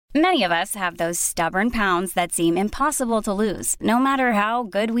Many of us have those stubborn pounds that seem impossible to lose, no matter how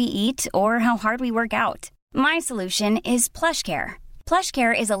good we eat or how hard we work out. My solution is PlushCare.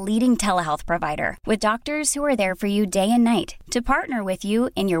 PlushCare is a leading telehealth provider with doctors who are there for you day and night to partner with you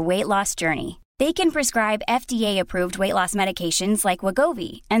in your weight loss journey. They can prescribe FDA-approved weight loss medications like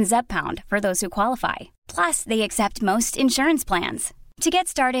Wegovy and Zepbound for those who qualify. Plus, they accept most insurance plans. To get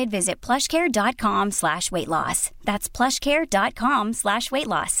started, visit plushcare.com/weightloss. That's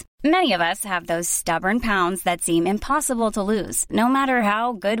plushcare.com/weightloss. Many of us have those stubborn pounds that seem impossible to lose, no matter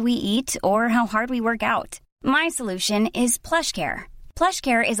how good we eat or how hard we work out. My solution is PlushCare.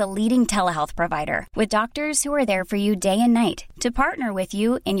 PlushCare is a leading telehealth provider with doctors who are there for you day and night to partner with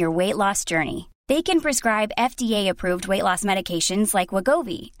you in your weight loss journey. They can prescribe FDA-approved weight loss medications like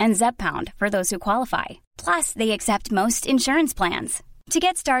Wegovy and Zepbound for those who qualify. Plus, they accept most insurance plans. To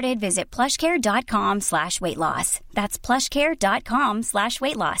get started, visit plushcare.com/weightloss. That's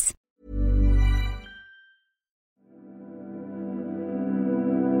plushcare.com/weightloss.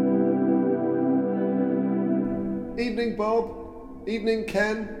 Evening, Bob. Evening,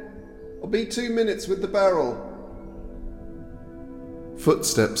 Ken. I'll be 2 minutes with the barrel.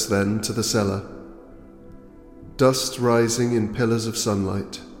 Footsteps then to the cellar. Dust rising in pillars of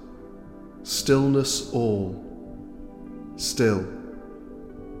sunlight. Stillness all. Still.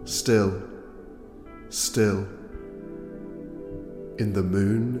 Still. Still. In the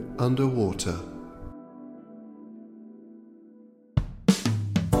moon underwater.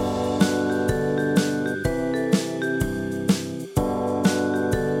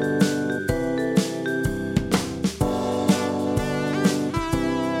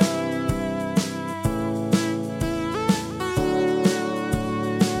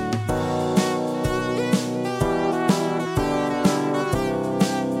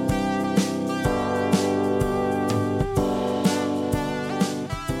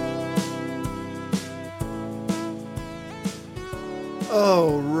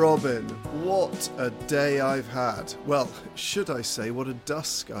 Oh, Robin, what a day I've had. Well, should I say what a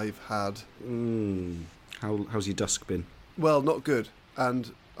dusk I've had. How's your dusk been? Well, not good.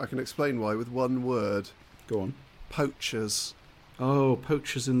 And I can explain why with one word. Go on. Poachers. Oh,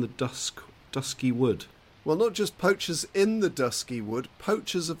 poachers in the dusky wood. Well, not just poachers in the dusky wood,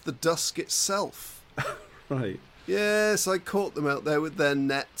 poachers of the dusk itself. Right. Yes, I caught them out there with their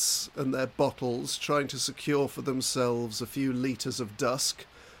nets and their bottles, trying to secure for themselves a few litres of dusk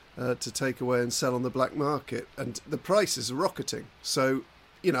to take away and sell on the black market. And the prices are rocketing. So,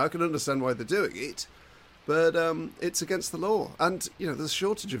 I can understand why they're doing it, but it's against the law. And, there's a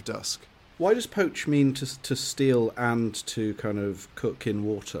shortage of dusk. Why does poach mean to steal and to kind of cook in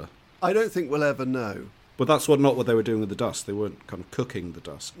water? I don't think we'll ever know. But that's not what they were doing with the dust. They weren't kind of cooking the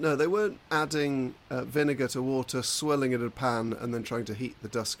dust. No, they weren't adding vinegar to water, swirling it in a pan, and then trying to heat the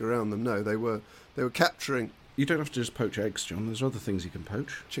dusk around them. No, they were capturing. You don't have to just poach eggs, John. There's other things you can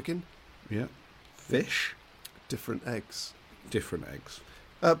poach. Chicken? Yeah. Fish? Different eggs. Different eggs.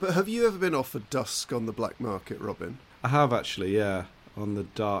 But have you ever been offered dusk on the black market, Robin? I have actually, yeah. On the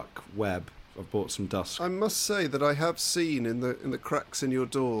dark web. I've bought some dusk. I must say that I have seen in the cracks in your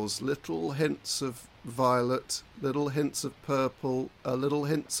doors little hints of violet, little hints of purple, little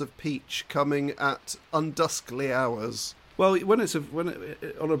hints of peach coming at unduskly hours. Well, when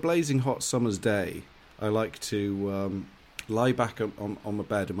on a blazing hot summer's day, I like to lie back on my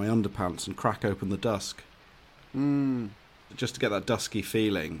bed in my underpants and crack open the dusk. Just to get that dusky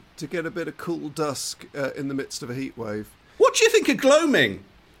feeling. To get a bit of cool dusk in the midst of a heat wave. What do you think of gloaming?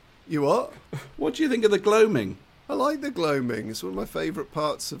 You what? What do you think of the gloaming? I like the gloaming. It's one of my favourite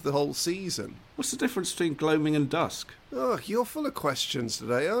parts of the whole season. What's the difference between gloaming and dusk? Oh, you're full of questions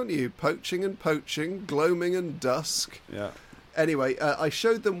today, aren't you? Poaching and poaching, gloaming and dusk. Yeah. Anyway, I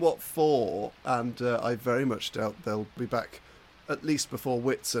showed them what for, and I very much doubt they'll be back at least before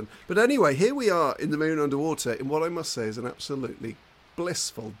Whitsun. But anyway, here we are in the moon underwater in what I must say is an absolutely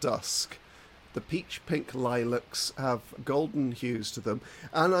blissful dusk. The peach-pink lilacs have golden hues to them,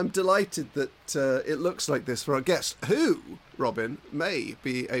 and I'm delighted that it looks like this for our guest, who, Robin, may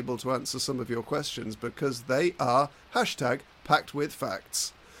be able to answer some of your questions because they are #packed with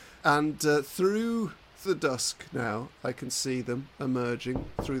facts. And through the dusk now, I can see them emerging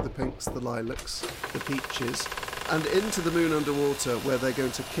through the pinks, the lilacs, the peaches, and into the moon underwater where they're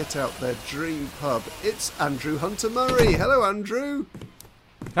going to kit out their dream pub. It's Andrew Hunter-Murray. Hello, Andrew.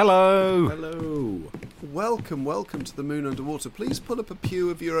 Hello. Hello. Welcome to the moon underwater. Please pull up a pew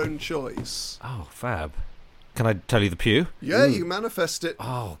of your own choice. Oh, fab. Can I tell you the pew? Yeah, you manifest it.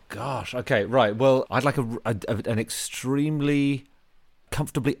 Oh, gosh. Okay, right. Well, I'd like an extremely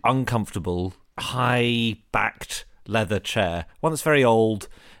comfortably uncomfortable, high-backed leather chair. One that's very old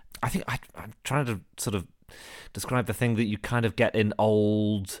I think I'm trying to sort of describe the thing that you kind of get in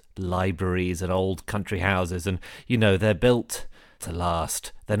old libraries and old country houses, and they're built to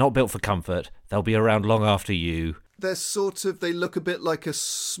last. They're not built for comfort. They'll be around long after you. They look a bit like a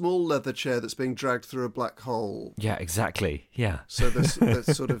small leather chair that's being dragged through a black hole. Yeah, exactly. Yeah. So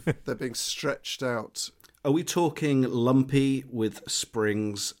they're being stretched out. Are we talking lumpy with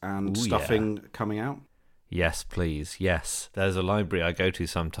springs and stuffing coming out? Yes, please. Yes. There's a library I go to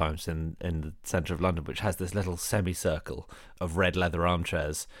sometimes in the centre of London which has this little semicircle of red leather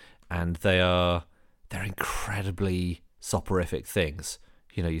armchairs, and they're incredibly soporific things.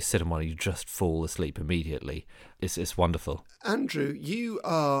 You sit in one and you just fall asleep immediately. It's wonderful. Andrew, you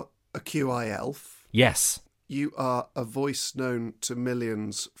are a QI elf. Yes. You are a voice known to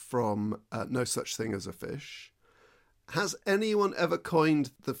millions from No Such Thing as a Fish. Has anyone ever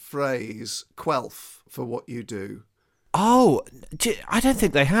coined the phrase quelf for what you do? Oh, I don't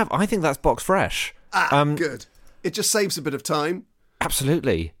think they have. I think that's box fresh. Good. It just saves a bit of time.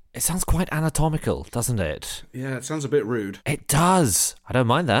 Absolutely. It sounds quite anatomical, doesn't it? Yeah, it sounds a bit rude. It does. I don't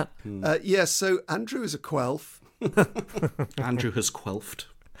mind that. So Andrew is a quelf. Andrew has quelfed.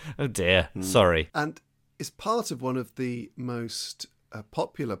 Oh dear. Sorry. And is part of one of the most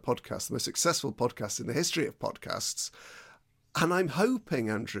popular podcasts, the most successful podcasts in the history of podcasts. And I'm hoping,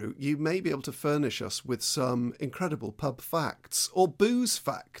 Andrew, you may be able to furnish us with some incredible pub facts or booze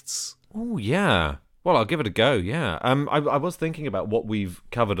facts. Oh, yeah. Well, I'll give it a go, yeah. I was thinking about what we've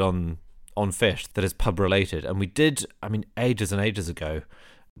covered on Fish that is pub-related, and we did, ages and ages ago,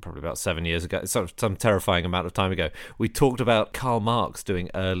 probably about 7 years ago, some terrifying amount of time ago, we talked about Karl Marx doing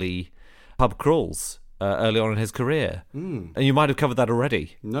early pub crawls early on in his career. And you might have covered that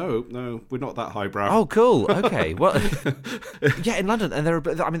already. No, we're not that highbrow. Oh, cool. Okay. Well, yeah, in London, and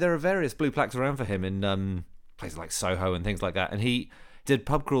there are various blue plaques around for him in places like Soho and things like that, and he did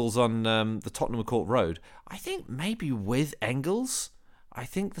pub crawls on the Tottenham Court Road, I think maybe with Engels. I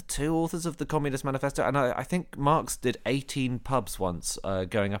think the two authors of the Communist Manifesto, and I think Marx did 18 pubs once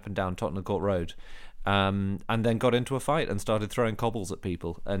going up and down Tottenham Court Road, and then got into a fight and started throwing cobbles at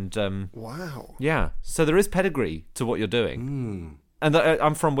people. And wow. Yeah, so there is pedigree to what you're doing. And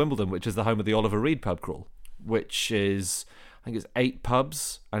I'm from Wimbledon, which is the home of the Oliver Reed pub crawl, which is, I think it's 8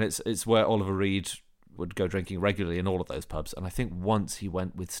 pubs, and it's where Oliver Reed would go drinking regularly in all of those pubs. And I think once he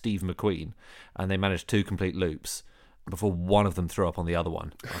went with Steve McQueen, and they managed 2 complete loops before one of them threw up on the other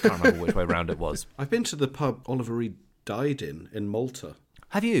one. I can't remember which way round it was. I've been to the pub Oliver Reed died in Malta.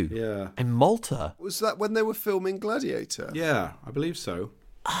 Have you? Yeah. In Malta? Was that when they were filming Gladiator? Yeah, I believe so.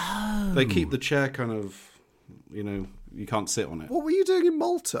 Oh. They keep the chair kind of, you can't sit on it. What were you doing in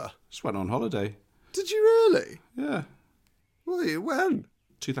Malta? Just went on holiday. Did you really? Yeah. Were you? When?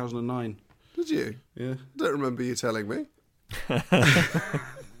 2009. Did you? Yeah. I don't remember you telling me.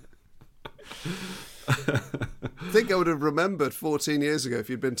 I think I would have remembered 14 years ago if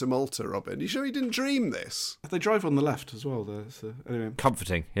you'd been to Malta, Robin. You sure you didn't dream this? They drive on the left as well there. So anyway.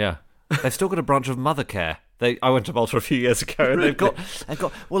 Comforting, yeah. They've still got a branch of Mothercare. I went to Malta a few years ago, and Really? they've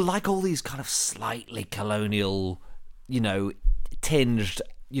got well, like all these kind of slightly colonial, tinged,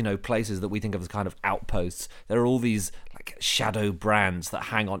 places that we think of as kind of outposts. There are all these like shadow brands that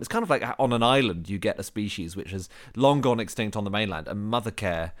hang on. It's kind of like on an island you get a species which has long gone extinct on the mainland, and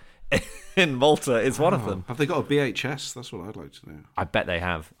Mothercare in Malta is one of them. Have they got a BHS? That's what I'd like to know. I bet they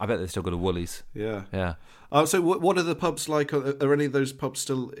have. I bet they've still got a Woolies. Yeah. Yeah. So what are the pubs like? Are any of those pubs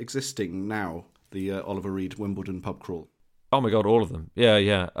still existing now? The Oliver Reed Wimbledon pub crawl. Oh my God, all of them.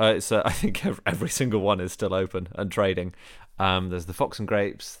 Yeah. It's I think every single one is still open and trading. There's the Fox and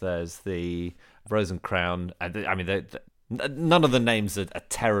Grapes. There's the Rose and Crown. None of the names are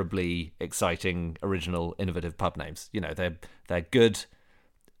terribly exciting, original, innovative pub names. They're good,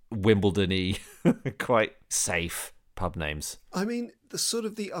 Wimbledon-y, quite safe pub names. I mean,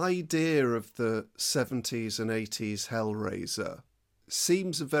 the idea of the 70s and 80s Hellraiser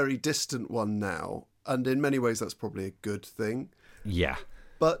seems a very distant one now, and in many ways that's probably a good thing. Yeah.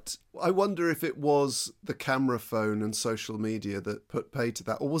 But I wonder if it was the camera phone and social media that put pay to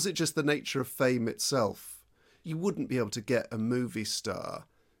that, or was it just the nature of fame itself? You wouldn't be able to get a movie star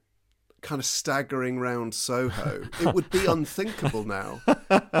kind of staggering round Soho. It would be unthinkable now.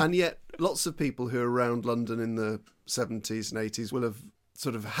 And yet lots of people who are around London in the 70s and 80s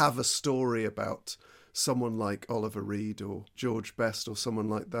will have a story about someone like Oliver Reed or George Best or someone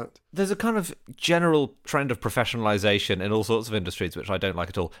like that. There's a kind of general trend of professionalisation in all sorts of industries, which I don't like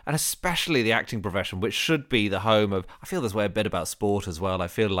at all, and especially the acting profession, which should be the home of... I feel this way a bit about sport as well. I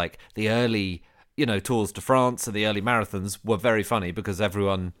feel like the early Tours de France and the early marathons were very funny because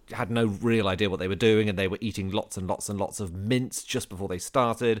everyone had no real idea what they were doing, and they were eating lots and lots and lots of mints just before they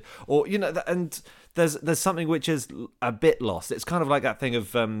started. Or, and there's something which is a bit lost. It's kind of like that thing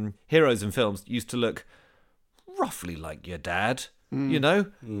of heroes in films used to look roughly like your dad.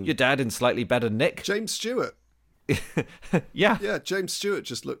 Your dad in slightly better nick. James Stewart. Yeah, James Stewart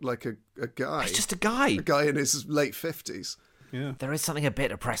just looked like a guy. He's just a guy. A guy in his late 50s. Yeah. There is something a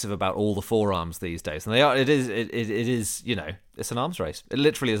bit oppressive about all the forearms these days, and it is it's an arms race. It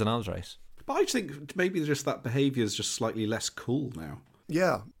literally is an arms race. But I think maybe just that behaviour is just slightly less cool now.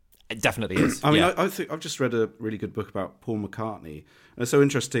 Yeah. It definitely is. I mean, I think I've just read a really good book about Paul McCartney, and it's so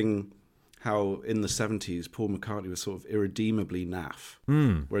interesting how in the 70s Paul McCartney was sort of irredeemably naff,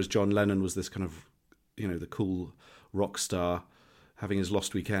 whereas John Lennon was this kind of, the cool rock star having his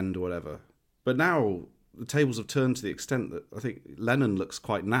lost weekend or whatever. But now the tables have turned to the extent that I think Lennon looks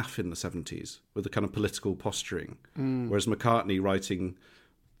quite naff in the 70s with the kind of political posturing, whereas McCartney writing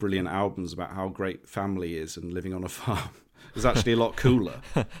brilliant albums about how great family is and living on a farm is actually a lot cooler.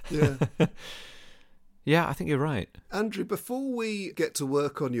 Yeah. Yeah, I think you're right. Andrew, before we get to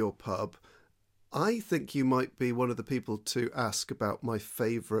work on your pub, I think you might be one of the people to ask about my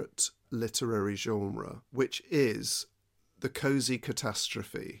favourite literary genre, which is the cosy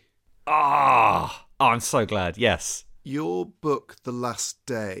catastrophe. Oh, I'm so glad. Yes. Your book, The Last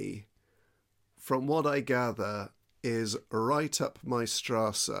Day, from what I gather, is right up my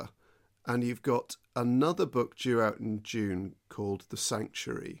Strasse, and you've got another book due out in June called The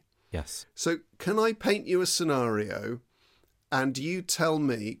Sanctuary. Yes. So can I paint you a scenario and you tell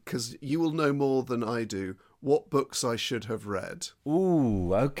me, because you will know more than I do, what books I should have read?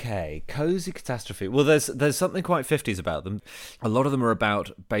 Ooh, okay. Cozy catastrophe. Well, there's something quite 50s about them. A lot of them are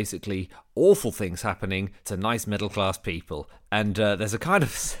about basically awful things happening to nice middle-class people. And there's a kind of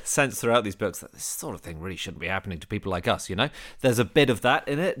sense throughout these books that this sort of thing really shouldn't be happening to people like us, There's a bit of that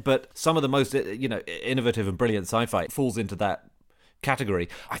in it, but some of the most, innovative and brilliant sci-fi falls into that category.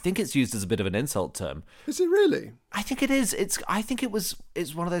 I think it's used as a bit of an insult term. Is it really? I think it is. It's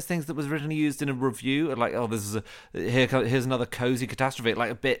one of those things that was originally used in a review, like, oh, here's another cozy catastrophe, like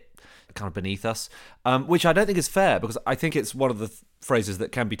a bit kind of beneath us, which I don't think is fair, because I think it's one of the phrases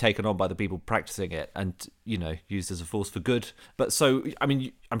that can be taken on by the people practicing it and, used as a force for good. But so, I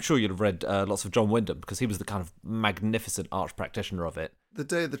mean, I'm sure you'd have read lots of John Wyndham, because he was the kind of magnificent arch practitioner of it. The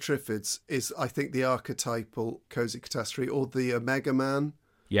Day of the Triffids is, I think, the archetypal cosy catastrophe, or the Omega Man.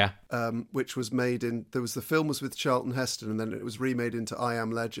 Yeah. Which was made the film was with Charlton Heston, and then it was remade into I Am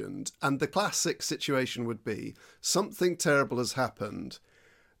Legend. And the classic situation would be, something terrible has happened.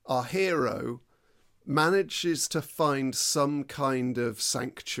 Our hero manages to find some kind of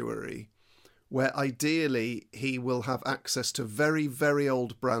sanctuary where ideally he will have access to very, very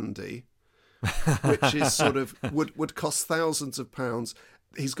old brandy, which is sort of would cost thousands of pounds.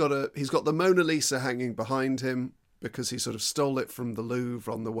 He's got the Mona Lisa hanging behind him because he sort of stole it from the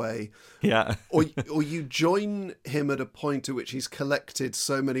Louvre on the way. Yeah. or you join him at a point at which he's collected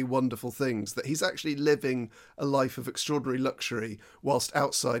so many wonderful things that he's actually living a life of extraordinary luxury whilst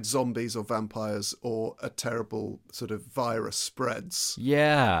outside zombies or vampires or a terrible sort of virus spreads.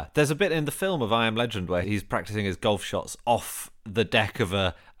 Yeah. There's a bit in the film of I Am Legend where he's practicing his golf shots off the deck of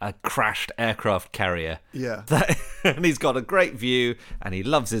a crashed aircraft carrier. Yeah. And he's got a great view and he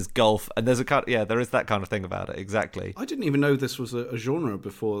loves his golf, and there is that kind of thing about it. Exactly. I didn't even know this was a genre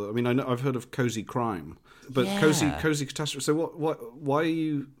before. I mean, I've heard of cozy crime, but Yeah. cozy catastrophe. So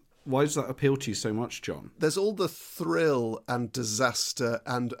why does that appeal to you so much, John? There's all the thrill and disaster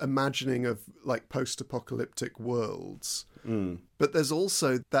and imagining of like post-apocalyptic worlds. But there's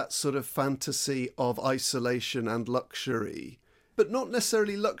also that sort of fantasy of isolation and luxury. But not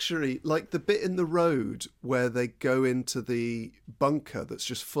necessarily luxury, like the bit in The Road where they go into the bunker that's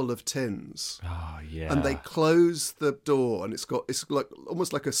just full of tins. Oh, yeah. And they close the door, and it's like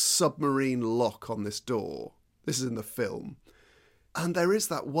almost like a submarine lock on this door. This is in the film. And there is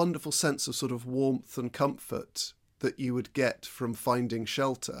that wonderful sense of sort of warmth and comfort that you would get from finding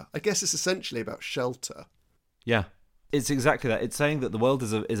shelter. I guess it's essentially about shelter. Yeah. It's exactly that. It's saying that the world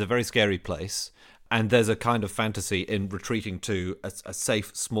is a very scary place, and there's a kind of fantasy in retreating to a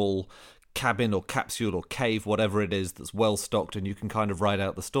safe, small cabin or capsule or cave, whatever it is, that's well stocked, and you can kind of ride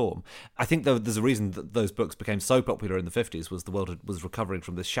out the storm. I think there's a reason that those books became so popular in the 50s was the world was recovering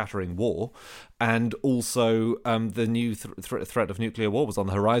from this shattering war, and also the new threat of nuclear war was on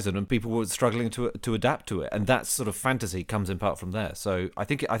the horizon, and people were struggling to adapt to it, and that sort of fantasy comes in part from there. So I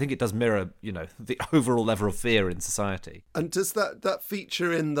think it does mirror, the overall level of fear in society. And does that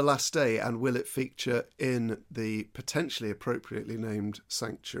feature in The Last Day, and will it feature in the potentially appropriately named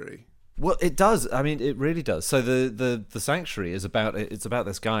Sanctuary? Well, it does. I mean, it really does. So the Sanctuary is about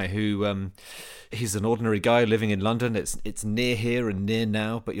this guy who he's an ordinary guy living in London. It's near here and near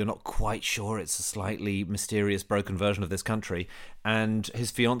now, but you're not quite sure. It's a slightly mysterious, broken version of this country. And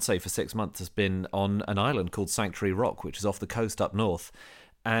his fiancée for 6 months has been on an island called Sanctuary Rock, which is off the coast up north.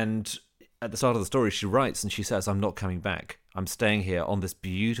 And at the start of the story, she writes and she says, "I'm not coming back. I'm staying here on this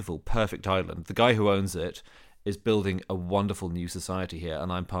beautiful, perfect island. The guy who owns it is building a wonderful new society here,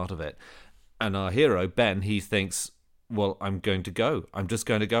 and I'm part of it." And our hero, Ben, he thinks, well, I'm going to go. I'm just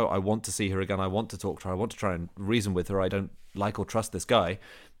going to go. I want to see her again. I want to talk to her. I want to try and reason with her. I don't like or trust this guy.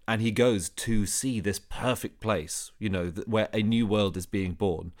 And he goes to see this perfect place, where a new world is being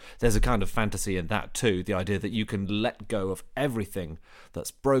born. There's a kind of fantasy in that too, the idea that you can let go of everything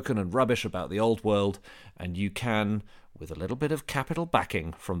that's broken and rubbish about the old world, and you can, with a little bit of capital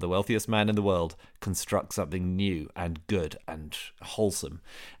backing from the wealthiest man in the world, construct something new and good and wholesome.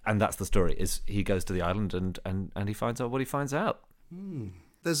 And that's the story, is he goes to the island and he finds out what he finds out.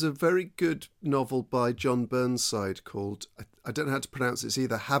 There's a very good novel by John Burnside called, I don't know how to pronounce it, it's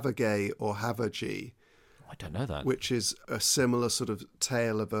either Havagay or Havagee. I don't know that. Which is a similar sort of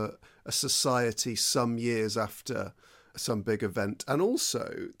tale of a society some years after some big event. And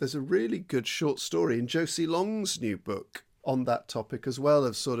also, there's a really good short story in Josie Long's new book on that topic as well,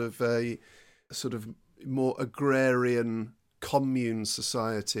 of sort of a more agrarian commune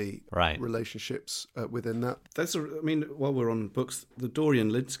society relationships within that. While we're on books, the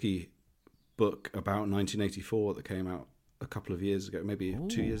Dorian Lynskey book about 1984 that came out a couple of years ago, maybe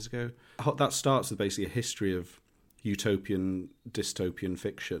 2 years ago, that starts with basically a history of utopian, dystopian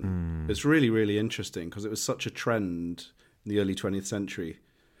fiction. It's really, really interesting because it was such a trend in the early 20th century,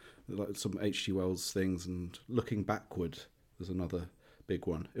 like some H.G. Wells things, and looking backward was another big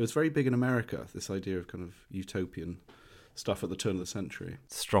one. It was very big in America, this idea of kind of utopian stuff at the turn of the century.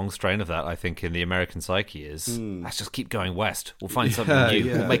 Strong strain of that, I think, in the American psyche is, let's just keep going west. We'll find something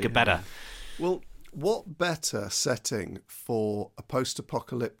new. We'll make it better. Well, what better setting for a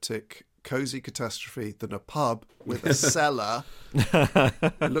post-apocalyptic cozy catastrophe than a pub with a cellar?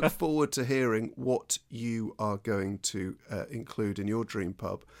 I look forward to hearing what you are going to include in your dream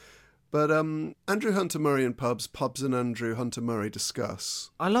pub. But Andrew Hunter Murray and pubs and Andrew Hunter Murray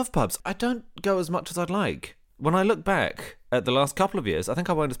discuss. I love pubs. I don't go as much as I'd like. When I look back at the last couple of years, I think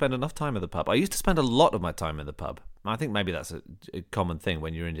I won't spend enough time at the pub. I used to spend a lot of my time in the pub. I think maybe that's a common thing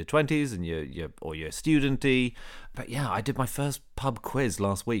when you're in your 20s and you're student-y. But yeah, I did my first pub quiz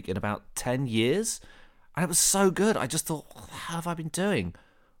last week in about 10 years. And it was so good. I just thought, how have I been doing?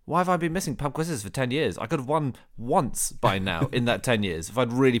 Why have I been missing pub quizzes for 10 years? I could have won once by now in that 10 years if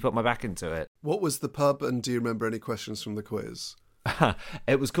I'd really put my back into it. What was the pub, and do you remember any questions from the quiz?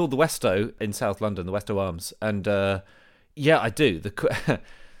 It was called the Westo in South London, the Westo Arms. And yeah, I do. The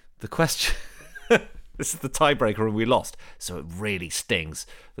question... This is the tiebreaker and we lost, so it really stings.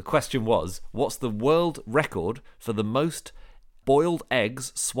 The question was, what's the world record for the most boiled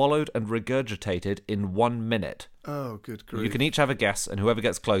eggs swallowed and regurgitated in 1 minute? Oh, good grief. You can each have a guess, and whoever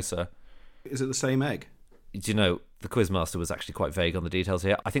gets closer... Is it the same egg? Do you know, the quizmaster was actually quite vague on the details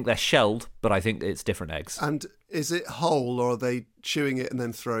here. I think they're shelled, but I think it's different eggs. And is it whole, or are they chewing it and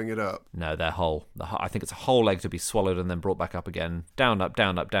then throwing it up? No, they're whole. I think it's a whole egg to be swallowed and then brought back up again. Down, up,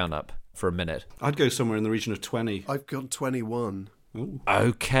 down, up, down, up for a minute. I'd go somewhere in the region of 20. I've gone 21. Ooh.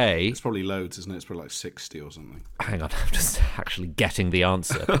 Okay. It's probably loads, isn't it? It's probably like 60 or something. Hang on, I'm just actually getting the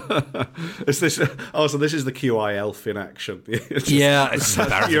answer. So this is the QI elf in action. Yeah, it's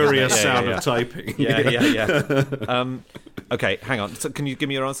furious sound of typing. Yeah. Okay, hang on. So can you give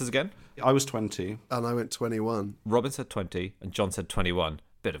me your answers again? I was 20. And I went 21. Robin said 20 and John said 21.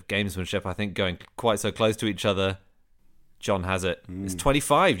 Bit of gamesmanship, I think, going quite so close to each other. John has it. It's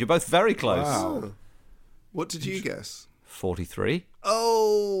 25. You're both very close. Wow. What did you guess? 43.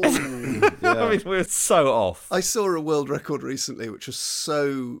 Oh! Yeah. I mean, we're so off. I saw a world record recently, which was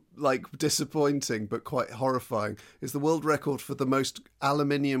so, disappointing but quite horrifying. It's the world record for the most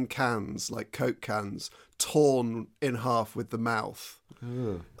aluminium cans, like Coke cans, torn in half with the mouth.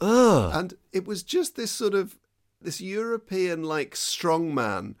 Ugh. And it was just this European,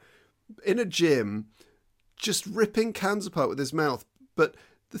 strongman in a gym, just ripping cans apart with his mouth. But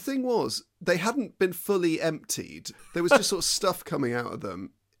the thing was, they hadn't been fully emptied. There was just sort of stuff coming out of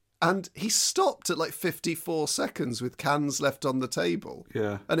them. And he stopped at 54 seconds with cans left on the table.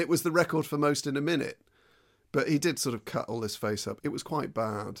 Yeah. And it was the record for most in a minute. But he did sort of cut all his face up. It was quite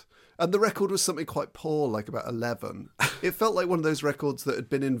bad. And the record was something quite poor, like about 11. It felt like one of those records that had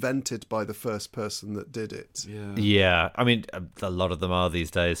been invented by the first person that did it. Yeah. I mean, a lot of them are these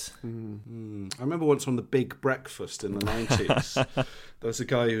days. I remember once on the Big Breakfast in the 90s, there was a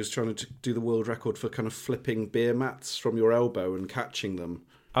guy who was trying to do the world record for kind of flipping beer mats from your elbow and catching them.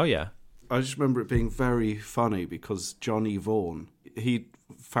 Oh, yeah. I just remember it being very funny because Johnny Vaughan, he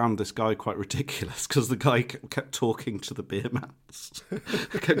found this guy quite ridiculous because the guy kept talking to the beer mats.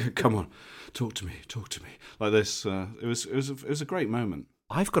 Come on, talk to me, like this. It was a great moment.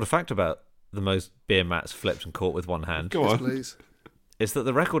 I've got a fact about the most beer mats flipped and caught with one hand. Go on, please. It's that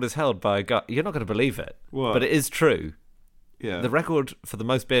the record is held by a guy. You're not going to believe it, what? But it is true. Yeah, the record for the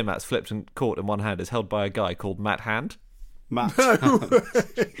most beer mats flipped and caught in one hand is held by a guy called Matt Hand. Matt.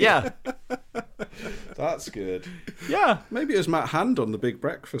 Yeah. That's good. Yeah. Maybe it was Matt Hand on the Big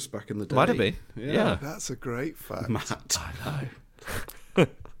Breakfast back in the day. Might have been. Yeah. That's a great fact. Matt. I know.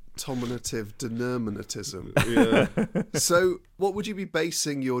 Nominative denominatism. Yeah. So, what would you be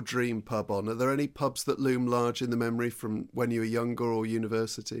basing your dream pub on? Are there any pubs that loom large in the memory from when you were younger or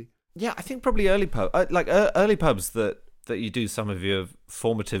university? Yeah, I think probably early early pubs that you do some of your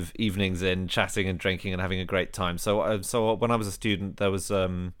formative evenings in, chatting and drinking and having a great time. So when I was a student, there's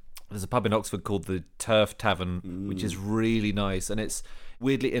a pub in Oxford called the Turf Tavern, which is really nice, and it's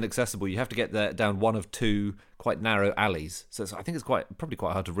weirdly inaccessible. You have to get there down one of two quite narrow alleys. So I think it's probably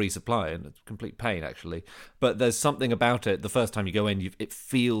quite hard to resupply, and it's a complete pain actually. But there's something about it. The first time you go in, it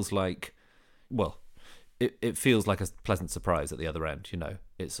feels like, it feels like a pleasant surprise at the other end. You know,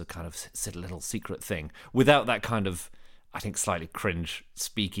 it's a kind of little secret thing without that kind of, I think, slightly cringe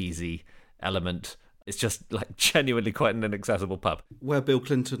speakeasy element. It's just like genuinely quite an inaccessible pub. Where Bill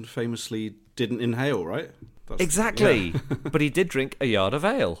Clinton famously didn't inhale, right? Exactly. Yeah. But he did drink a yard of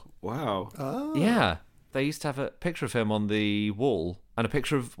ale. Wow. Oh. Yeah. They used to have a picture of him on the wall and a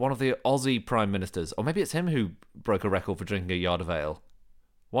picture of one of the Aussie prime ministers. Or maybe it's him who broke a record for drinking a yard of ale.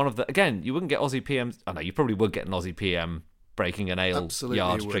 Again, you wouldn't get Aussie PMs. Oh, no, you probably would get an Aussie PM breaking an ale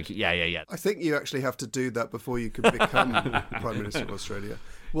yard drinking. Yeah. I think you actually have to do that before you can become Prime Minister of Australia.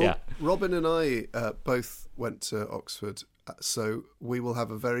 Well, yeah. Robin and I both went to Oxford, so we will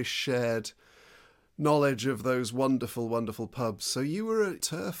have a very shared knowledge of those wonderful, wonderful pubs. So you were a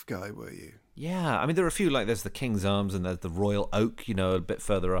turf guy, were you? Yeah, I mean, there are a few, like there's the King's Arms and there's the Royal Oak, a bit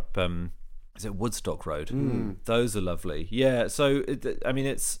further up, is it Woodstock Road? Those are lovely. Yeah, so,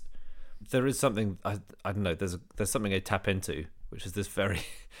 there is something, I don't know, there's something I tap into, which is they're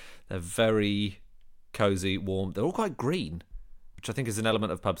very cosy, warm, they're all quite green, which I think is an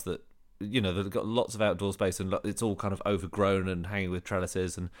element of pubs that, they've got lots of outdoor space and it's all kind of overgrown and hanging with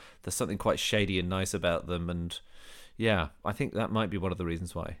trellises, and there's something quite shady and nice about them, and yeah, I think that might be one of the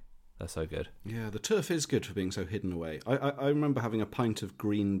reasons why they're so good. Yeah, the turf is good for being so hidden away. I remember having a pint of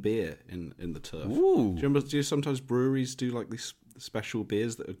green beer in the turf. Ooh. Do sometimes breweries do like these special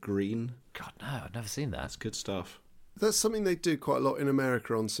beers that are green? God, no, I've never seen that. That's good stuff. That's something they do quite a lot in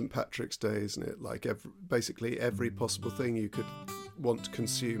America on St. Patrick's Day, isn't it? Like basically every possible thing you could want to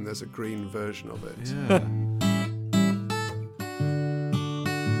consume, there's a green version of it. Yeah.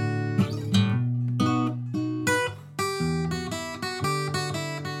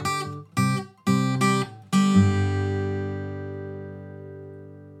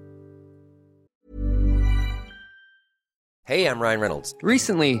 Hey, I'm Ryan Reynolds.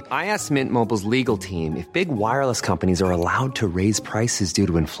 Recently, I asked Mint Mobile's legal team if big wireless companies are allowed to raise prices due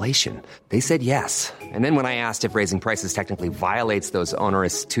to inflation. They said yes. And then when I asked if raising prices technically violates those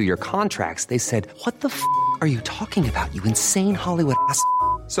onerous 2-year contracts, they said, "What the f*** are you talking about, you insane Hollywood ass?"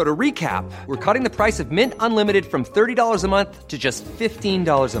 So to recap, we're cutting the price of Mint Unlimited from $30 a month to just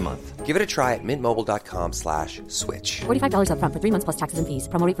 $15 a month. Give it a try at mintmobile.com/switch. $45 up front for 3 months plus taxes and fees.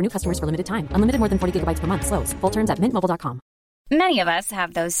 Promo rate for new customers for limited time. Unlimited more than 40 gigabytes per month. Slows full terms at mintmobile.com. Many of us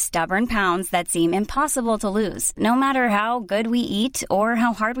have those stubborn pounds that seem impossible to lose, no matter how good we eat or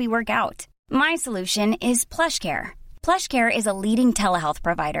how hard we work out. My solution is PlushCare. PlushCare is a leading telehealth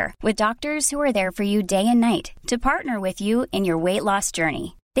provider with doctors who are there for you day and night to partner with you in your weight loss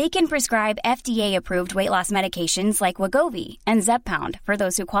journey. They can prescribe FDA-approved weight loss medications like Wegovy and Zepbound for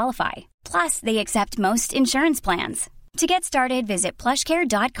those who qualify. Plus, they accept most insurance plans. To get started, visit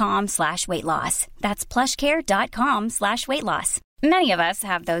plushcare.com/weightloss. That's plushcare.com/weightloss. Many of us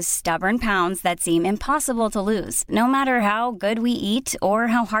have those stubborn pounds that seem impossible to lose, no matter how good we eat or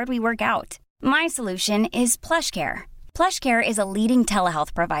how hard we work out. My solution is PlushCare. PlushCare is a leading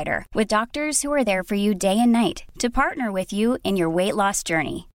telehealth provider with doctors who are there for you day and night to partner with you in your weight loss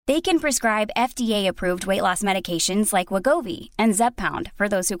journey. They can prescribe FDA-approved weight loss medications like Wegovy and Zepbound for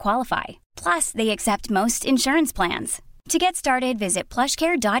those who qualify. Plus, they accept most insurance plans. To get started, visit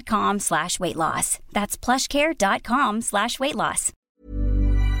plushcare.com/weightloss. That's plushcare.com/weightloss.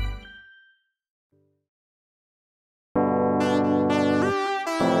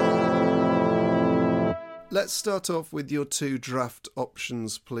 Let's start off with your 2 draft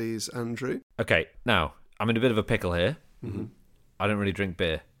options, please, Andrew. Okay, now, I'm in a bit of a pickle here. Mm-hmm. I don't really drink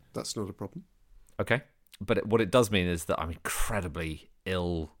beer. That's not a problem. Okay. But what it does mean is that I'm incredibly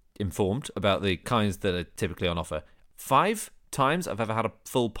ill-informed about the kinds that are typically on offer. 5 times I've ever had a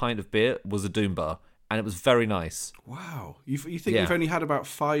full pint of beer was a Doom Bar, and it was very nice. Wow. You think you've only had about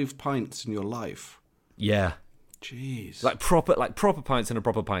 5 pints in your life? Yeah. Jeez. Like proper pints in a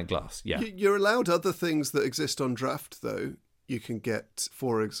proper pint glass. Yeah. You're allowed other things that exist on draft, though. You can get,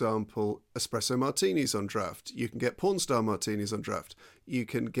 for example, espresso martinis on draft. You can get porn star martinis on draft. You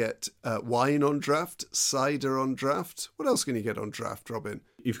can get wine on draft, cider on draft. What else can you get on draft, Robin?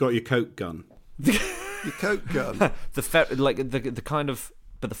 You've got your Coke gun. Your Coke gun. the kind of,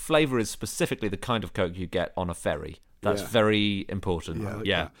 but the flavour is specifically the kind of Coke you get on a ferry. That's very important.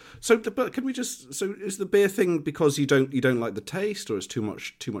 Yeah. So, but can we just? So, is the beer thing because you don't like the taste, or it's too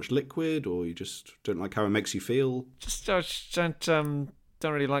much liquid, or you just don't like how it makes you feel? Just don't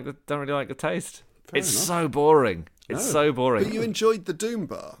really like the taste. Fair it's enough. so boring. It's so boring. But you enjoyed the Doom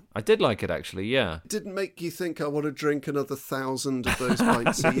Bar. I did like it, actually. Yeah. It didn't make you think I want to drink another 1,000 of those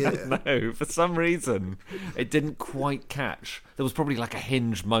pints a year. No, for some reason, it didn't quite catch. There was probably like a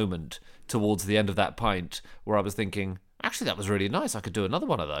hinge moment towards the end of that pint where I was thinking, actually, that was really nice. I could do another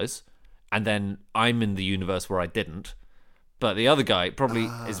one of those. And then I'm in the universe where I didn't. But the other guy probably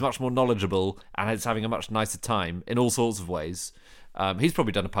is much more knowledgeable and is having a much nicer time in all sorts of ways. He's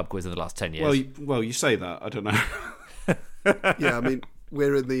probably done a pub quiz in the last 10 years. Well, you say that. I don't know. Yeah, I mean,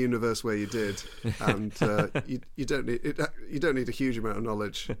 we're in the universe where you did, and you don't need a huge amount of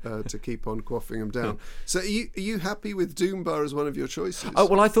knowledge to keep on quaffing them down. So, are you happy with Doom Bar as one of your choices? Oh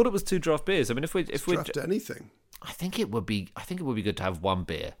well, I thought it was 2 draft beers. I mean, if we draft anything, I think it would be good to have 1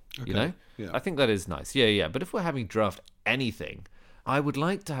 beer. Okay. You know, yeah. I think that is nice. Yeah. But if we're having draft anything, I would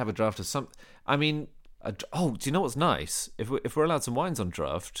like to have a draft of some. I mean, do you know what's nice? If we're allowed some wines on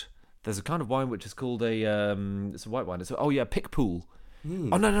draft. There's a kind of wine which is called it's a white wine. Pick Pool.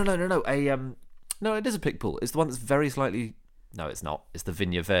 Oh no. No, it is a Pick Pool. It's the one that's very slightly. No, it's not. It's the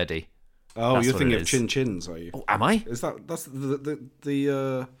Vigna Verde. Oh, That's you're what thinking it of is. Chin Chins, are you? Oh, am I? That's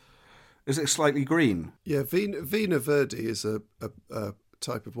the is it slightly green? yeah, Vina Verde is a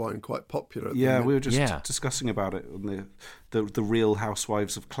type of wine quite popular. At the Yeah, minute. we were just discussing about it on the Real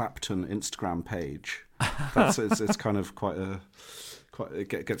Housewives of Clapton Instagram page. It's kind of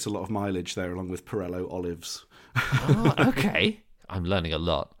it gets a lot of mileage there, along with Pirello olives. Oh, okay. I'm learning a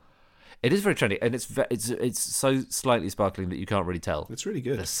lot. It is very trendy, and it's so slightly sparkling that you can't really tell. It's really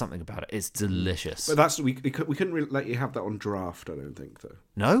good. There's something about it. It's delicious. But we couldn't really let you have that on draft, I don't think, though.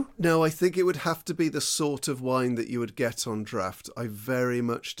 No? No, I think it would have to be the sort of wine that you would get on draft. I very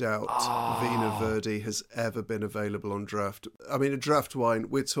much doubt Vina Verde has ever been available on draft. I mean, a draft wine,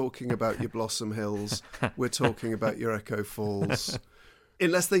 we're talking about your Blossom Hills, we're talking about your Echo Falls.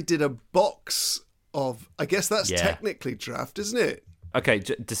 Unless they did a box of, I guess that's technically draft, isn't it? Okay,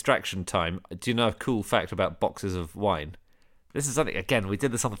 distraction time. Do you know a cool fact about boxes of wine? This is something, again, we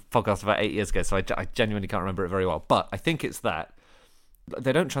did this on the podcast about 8 years ago, so I genuinely can't remember it very well. But I think it's that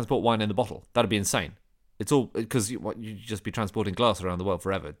they don't transport wine in the bottle. That'd be insane. It's all because you'd just be transporting glass around the world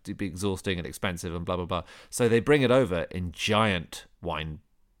forever. It'd be exhausting and expensive and blah, blah, blah. So they bring it over in giant wine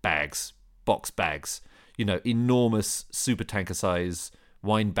bags, box bags, enormous super tanker size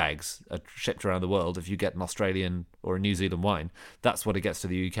wine bags are shipped around the world. If you get an Australian or a New Zealand wine, that's what it gets to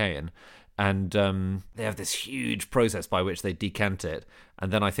the UK in. And they have this huge process by which they decant it.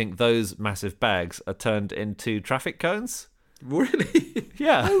 And then I think those massive bags are turned into traffic cones. Really?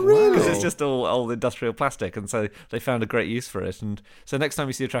 Yeah. Oh, really? Because it's just all old industrial plastic. And so they found a great use for it. And so next time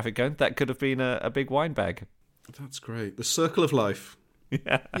you see a traffic cone, that could have been a big wine bag. That's great. The circle of life.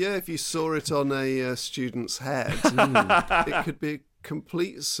 Yeah, if you saw it on a student's head, it could be a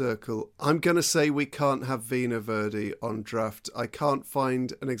complete circle. I'm going to say we can't have Vina Verde on draft. I can't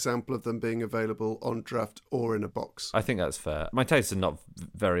find an example of them being available on draft or in a box. I think that's fair. My tastes are not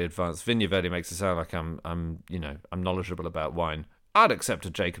very advanced. Vigna Verde makes it sound like I'm knowledgeable about wine. I'd accept a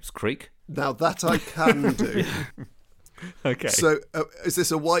Jacob's Creek. Now that I can do. Okay. So, is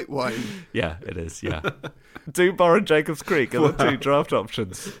this a white wine? Yeah, it is, yeah. Doom Bar and Jacob's Creek are the 2 draft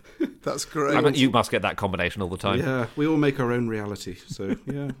options. That's great. I mean, you must get that combination all the time. Yeah, we all make our own reality, so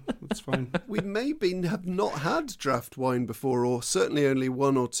yeah, that's fine. We maybe have not had draft wine before, or certainly only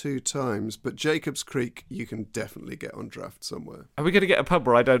 1 or 2 times, but Jacob's Creek you can definitely get on draft somewhere. Are we going to get a pub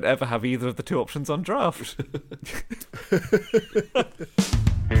where I don't ever have either of the 2 options on draft?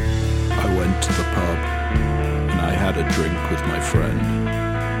 I went to the pub and I had a drink with my friend.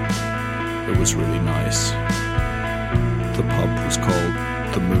 It was really nice. The pub was called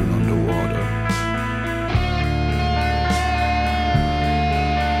The Moon Underwater.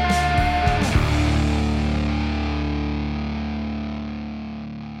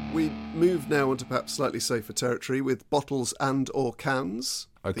 We move now onto perhaps slightly safer territory with bottles and or cans.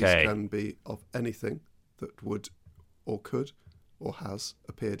 Okay. These can be of anything that would or could or has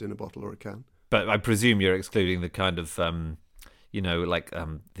appeared in a bottle or a can. But I presume you're excluding the kind of, the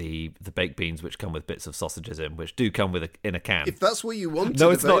baked beans which come with bits of sausages in, which do come in a can. If that's what you want.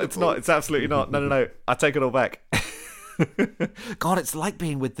 No, it's not. It's not. It's absolutely not. No. I take it all back. God, it's like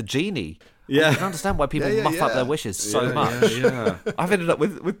being with the genie. Yeah. I can understand why people muff up their wishes so much. Yeah. I've ended up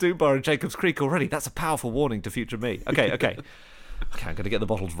with Doom Bar and Jacob's Creek already. That's a powerful warning to future me. Okay, I'm going to get the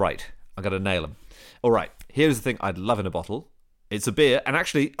bottles right. I'm going to nail them. All right, here's the thing I'd love in a bottle. It's a beer, and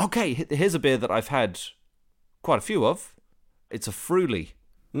actually, here's a beer that I've had quite a few of. It's a Frome.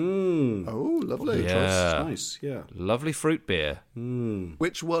 Oh, lovely. Yeah. Nice, yeah. Lovely fruit beer.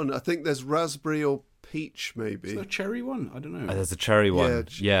 Which one? I think there's raspberry or peach, maybe. Is there a cherry one? I don't know. There's a cherry one.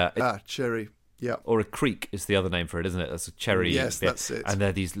 Yeah. Cherry. Yeah. Or a creek is the other name for it, isn't it? That's a cherry. Yes, beer. that's it. And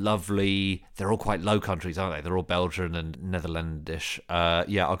they're these lovely... They're all quite low countries, aren't they? They're all Belgian and Netherlandish.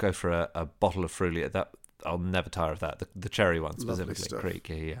 I'll go for a bottle of Frome. I'll never tire of that. The cherry one specifically. Creek,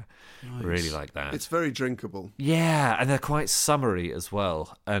 yeah. Nice. Really like that. It's very drinkable. Yeah, and they're quite summery as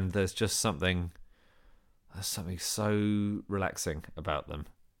well. And there's just something so relaxing about them.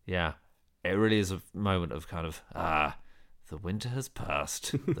 Yeah. It really is a moment of kind of, the winter has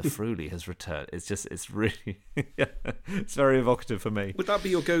passed. The Frome has returned. It's really, it's very evocative for me. Would that be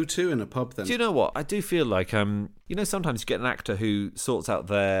your go-to in a pub then? Do you know what? I do feel like, sometimes you get an actor who sorts out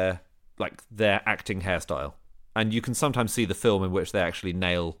their acting hairstyle. And you can sometimes see the film in which they actually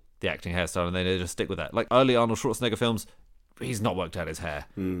nail the acting hairstyle and they just stick with that. Like early Arnold Schwarzenegger films, he's not worked out his hair.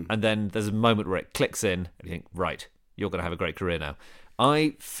 And then there's a moment where it clicks in and you think, right, you're going to have a great career now.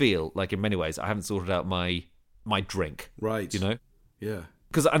 I feel like in many ways I haven't sorted out my drink. Right. You know? Yeah.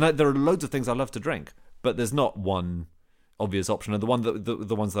 Because there are loads of things I love to drink, but there's not one obvious option. And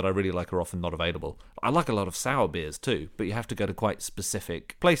the ones that I really like are often not available. I like a lot of sour beers too, but you have to go to quite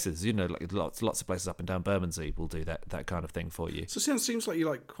specific places. You know, like lots of places up and down Bermondsey will do that kind of thing for you. So it seems like you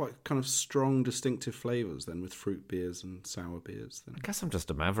like quite kind of strong, distinctive flavours then with fruit beers and sour beers. Then I guess I'm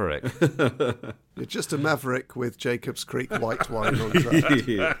just a maverick. You're just a maverick with Jacob's Creek white wine on draft.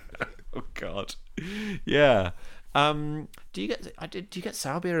 Yeah. Oh God, yeah. Do you get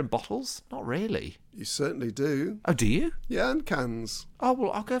sour beer in bottles? Not really. You certainly do. Oh, do you? Yeah, and cans. Oh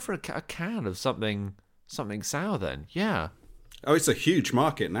well, I'll go for a can of something sour then. Yeah. Oh, it's a huge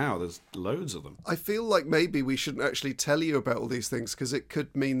market now. There's loads of them. I feel like maybe we shouldn't actually tell you about all these things because it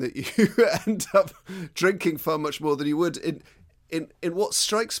could mean that you end up drinking far much more than you would in what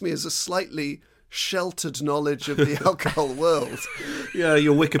strikes me as a slightly sheltered knowledge of the alcohol world. Yeah,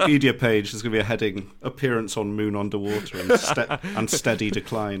 your Wikipedia page is going to be a heading: appearance on Moon Underwater and steady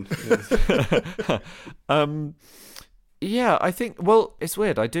decline. Yeah, I think. Well, it's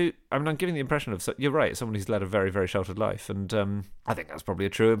weird. I'm giving the impression of. You're right. Someone who's led a very, very sheltered life, and I think that's probably a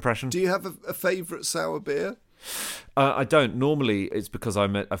true impression. Do you have a favourite sour beer? I don't. Normally, it's because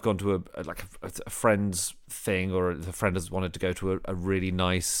I've gone to a friend's thing, or the friend has wanted to go to a really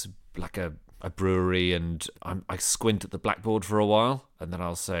nice a brewery, and I squint at the blackboard for a while, and then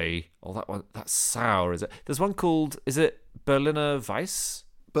I'll say, "Oh, that's sour." Is it? There's one called. Is it Berliner Weiss?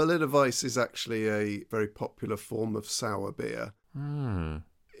 Berliner Weiss is actually a very popular form of sour beer.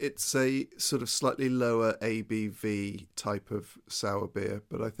 It's a sort of slightly lower ABV type of sour beer,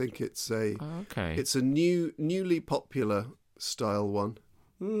 but I think it's a newly popular style one.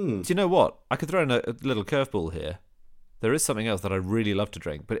 Do you know what? I could throw in a little curveball here. There is something else that I really love to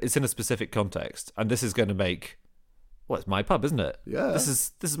drink, but it's in a specific context, and this is going to make... Well, it's my pub, isn't it? Yeah. This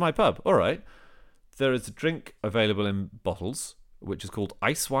is my pub. All right. There is a drink available in bottles, which is called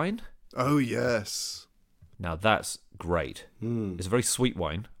ice wine. Oh, yes. Now, that's great. It's a very sweet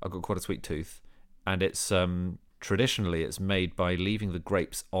wine. I've got quite a sweet tooth. And it's traditionally, it's made by leaving the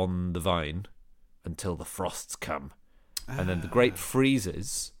grapes on the vine until the frosts come. And then the grape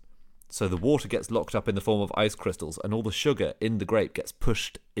freezes... So the water gets locked up in the form of ice crystals, and all the sugar in the grape gets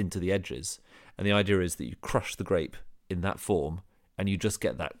pushed into the edges. And the idea is that you crush the grape in that form, and you just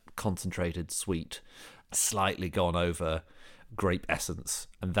get that concentrated, sweet, slightly gone over grape essence,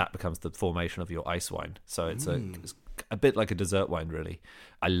 and that becomes the formation of your ice wine. So it's a bit like a dessert wine, really.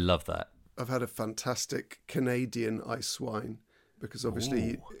 I love that. I've had a fantastic Canadian ice wine, because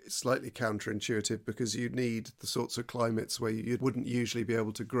obviously it's slightly counterintuitive, because you need the sorts of climates where you wouldn't usually be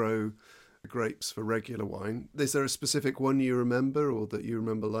able to grow grapes for regular wine. Is there a specific one you remember, or that you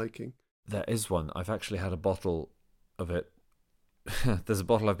remember liking? There is one. I've actually had a bottle of it. There's a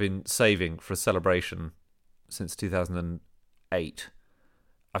bottle I've been saving for a celebration since 2008.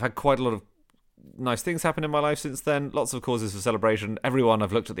 I've had quite a lot of nice things happen in my life since then. Lots of causes for celebration. Everyone,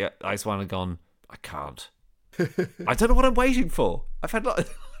 I've looked at the ice wine and gone, I can't. I don't know what I'm waiting for. I've had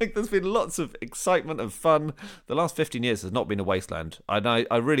there's been lots of excitement and fun. The last 15 years has not been a wasteland. I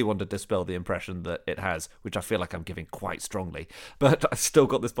really want to dispel the impression that it has, which I feel like I'm giving quite strongly. But I've still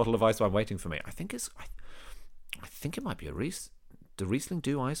got this bottle of ice wine waiting for me. I think it might be a Riesling. Do Riesling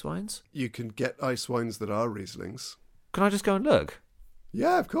do ice wines? You can get ice wines that are Rieslings. Can I just go and look?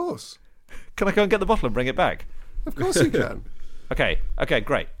 Yeah, of course. Can I go and get the bottle and bring it back? Of course you can. Okay,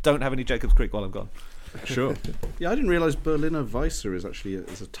 great. Don't have any Jacob's Creek while I'm gone. Sure. Yeah, I didn't realise Berliner Weisse is actually a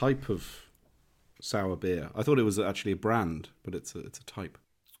type of sour beer. I thought it was actually a brand, but it's a type.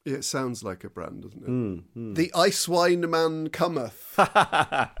 Yeah, it sounds like a brand, doesn't it? The ice wine man cometh.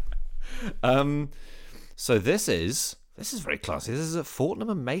 So this is very classy. This is a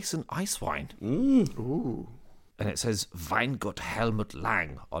Fortnum & Mason ice wine. Ooh. And it says Weingut Helmut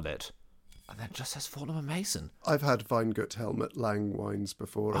Lang on it. And then it just says Fortnum & Mason. I've had Weingut Helmut Lang wines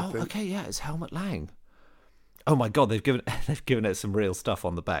before, I think. Okay, yeah, it's Helmut Lang. Oh my God, they've given it some real stuff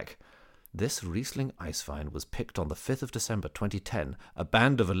on the back. This Riesling ice wine was picked on the 5th of December 2010. A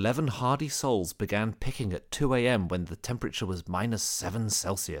band of 11 hardy souls began picking at 2 a.m. when the temperature was -7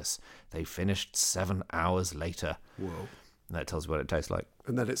 Celsius. They finished 7 hours later. Whoa. And that tells you what it tastes like.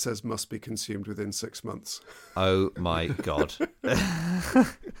 And then it says must be consumed within 6 months. Oh my God.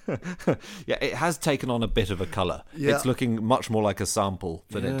 Yeah, it has taken on a bit of a colour. Yeah. It's looking much more like a sample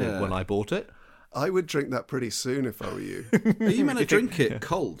than it did when I bought it. I would drink that pretty soon if I were you. Are you meant to drink it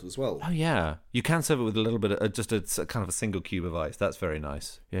cold as well? Oh yeah, you can serve it with a little bit of just a kind of a single cube of ice. That's very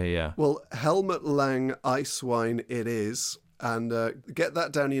nice. Yeah. Well, Helmut Lang ice wine it is. And get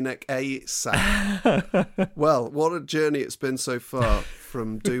that down your neck ASAP. Well, what a journey it's been so far,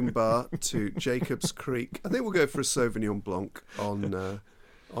 from Doom Bar to Jacob's Creek. I think we'll go for a Sauvignon Blanc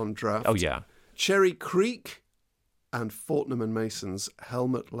on draft. Oh yeah. Cherry Creek and Fortnum & Mason's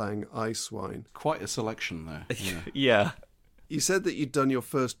Helmut Lang ice wine. Quite a selection there. Yeah. Yeah. You said that you'd done your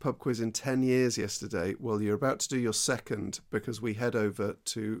first pub quiz in 10 years yesterday. Well, you're about to do your second, because we head over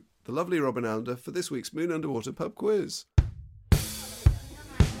to the lovely Robin Allender for this week's Moon Underwater pub quiz.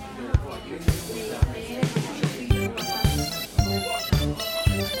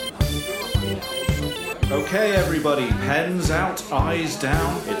 Okay, everybody, pens out, eyes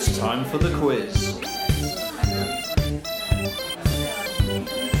down. It's time for the quiz.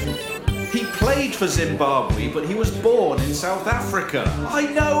 He played for Zimbabwe, but he was born in South Africa.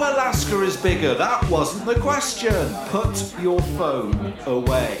 I know Alaska is bigger. That wasn't the question. Put your phone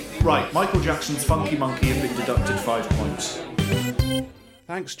away. Right, Michael Jackson's Funky Monkey have been deducted 5 points.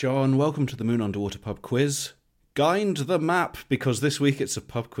 Thanks, John. Welcome to the Moon Underwater pub quiz. Guide the map, because this week it's a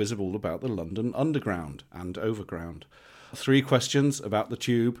pub quiz all about the London Underground and Overground. 3 questions about the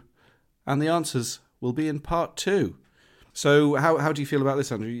tube, and the answers will be in part 2. So how do you feel about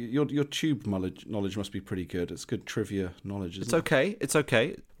this, Andrew? Your tube knowledge must be pretty good. It's good trivia knowledge, isn't it? It's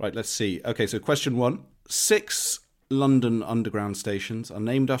okay. Right, let's see. Okay, so question 1. 6 London Underground stations are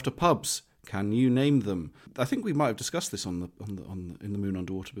named after pubs. Can you name them? I think we might have discussed this in the Moon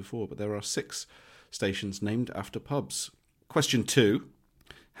Underwater before, but there are 6 stations named after pubs. Question 2.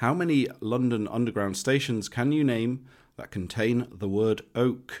 How many London Underground stations can you name that contain the word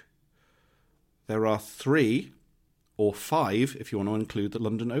oak? There are 3 or 5 if you want to include the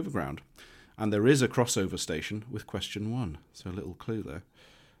London Overground. And there is a crossover station with question 1. So a little clue there.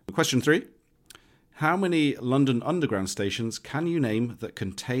 Question 3. How many London Underground stations can you name that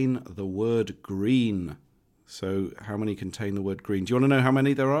contain the word green? So how many contain the word green? Do you want to know how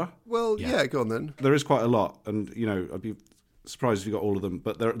many there are? Well, yeah, go on then. There is quite a lot, and I'd be surprised if you got all of them,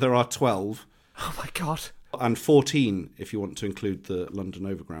 but there are 12. Oh my God. And 14 if you want to include the London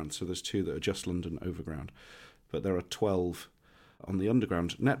Overground. So there's 2 that are just London Overground. But there are 12 on the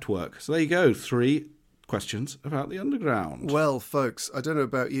Underground network. So there you go, 3 questions about the Underground. Well, folks, I don't know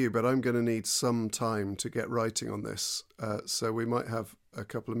about you, but I'm going to need some time to get writing on this. So we might have a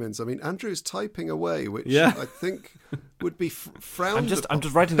couple of minutes. I mean, Andrew's typing away, which Yeah. I think would be frowned I'm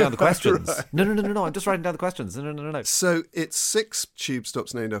just writing down the questions. Right. No. I'm just writing down the questions. No. So it's 6 tube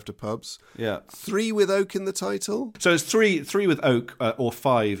stops named after pubs. Yeah. 3 with oak in the title. So it's three with oak, or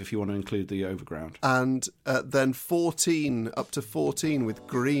 5 if you want to include the overground. And then 14, up to 14 with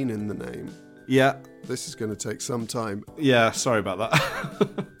green in the name. Yeah. This is going to take some time. Yeah, sorry about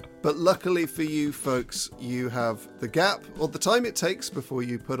that. But luckily for you folks, you have the gap, or the time it takes before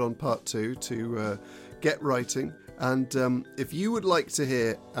you put on part 2 to get writing. And if you would like to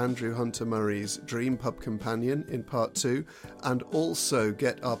hear Andrew Hunter Murray's Dream Pub Companion in part 2, and also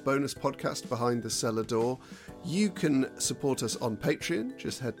get our bonus podcast Behind the Cellar Door, you can support us on Patreon.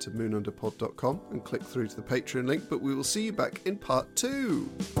 Just head to moonunderpod.com and click through to the Patreon link. But we will see you back in part 2.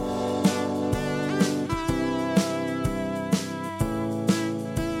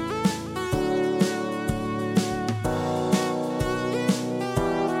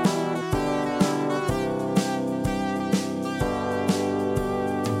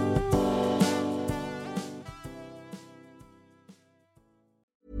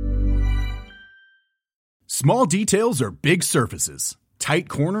 Small details are big surfaces. Tight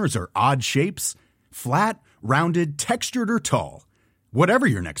corners are odd shapes. Flat, rounded, textured, or tall. Whatever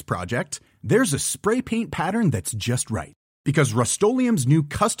your next project, there's a spray paint pattern that's just right. Because Rust-Oleum's new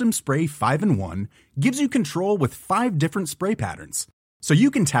Custom Spray 5-in-1 gives you control with 5 different spray patterns. So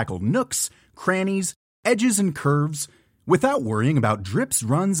you can tackle nooks, crannies, edges, and curves without worrying about drips,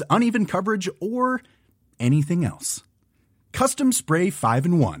 runs, uneven coverage, or anything else. Custom Spray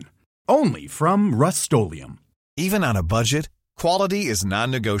 5-in-1. Only from Rust-Oleum. Even on a budget, quality is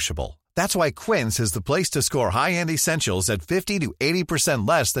non-negotiable. That's why Quince is the place to score high-end essentials at 50 to 80%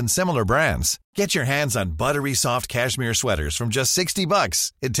 less than similar brands. Get your hands on buttery soft cashmere sweaters from just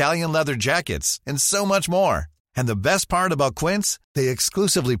 $60, Italian leather jackets, and so much more. And the best part about Quince, they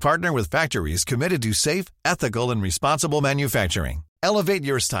exclusively partner with factories committed to safe, ethical, and responsible manufacturing. Elevate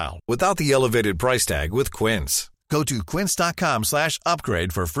your style without the elevated price tag with Quince. Go to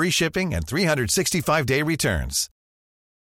quince.com/upgrade for free shipping and 365-day returns.